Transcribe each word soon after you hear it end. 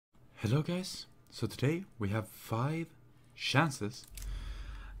Hello guys, so today we have 5 chances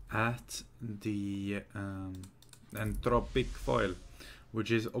at the Entropic foil, which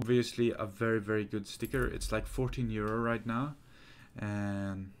is obviously a very good sticker. It's like €14 right now,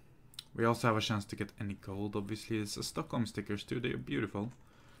 and we also have a chance to get any gold. Obviously it's a Stockholm stickers too, they're beautiful.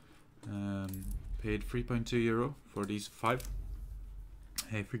 Paid €3.2 for these 5.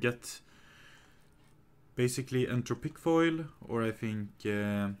 If we get basically Entropic foil, or I think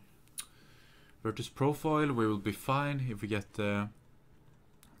Virtus Profile, we will be fine. If we get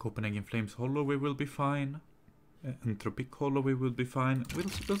Copenhagen Flames Holo, we will be fine. Entropic Holo, we will be fine.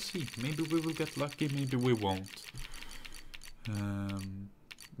 We'll see. Maybe we will get lucky, maybe we won't.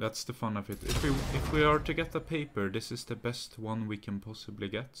 That's the fun of it. If we are to get a paper, this is the best one we can possibly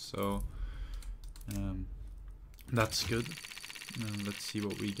get. So that's good. Let's see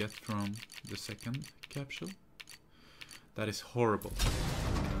what we get from the second capsule. That is horrible.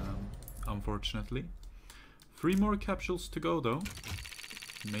 Unfortunately. 3 more capsules to go though.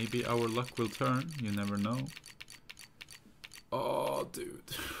 Maybe our luck will turn, you never know. Oh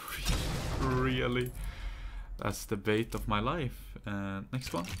dude, really? That's the bait of my life.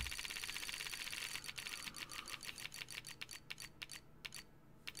 Next one.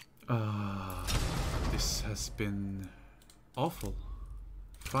 This has been awful.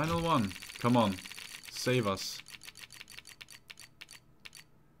 Final one, come on, save us.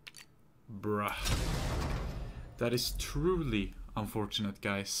 Bruh. That is truly unfortunate,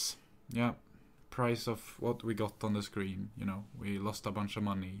 guys. Yeah, price of what we got on the screen. You know, we lost a bunch of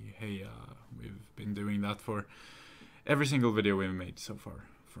money. Hey, we've been doing that for every single video we've made so far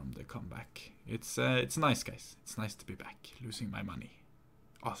from the comeback. It's nice, guys. It's nice to be back, losing my money.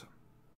 Awesome.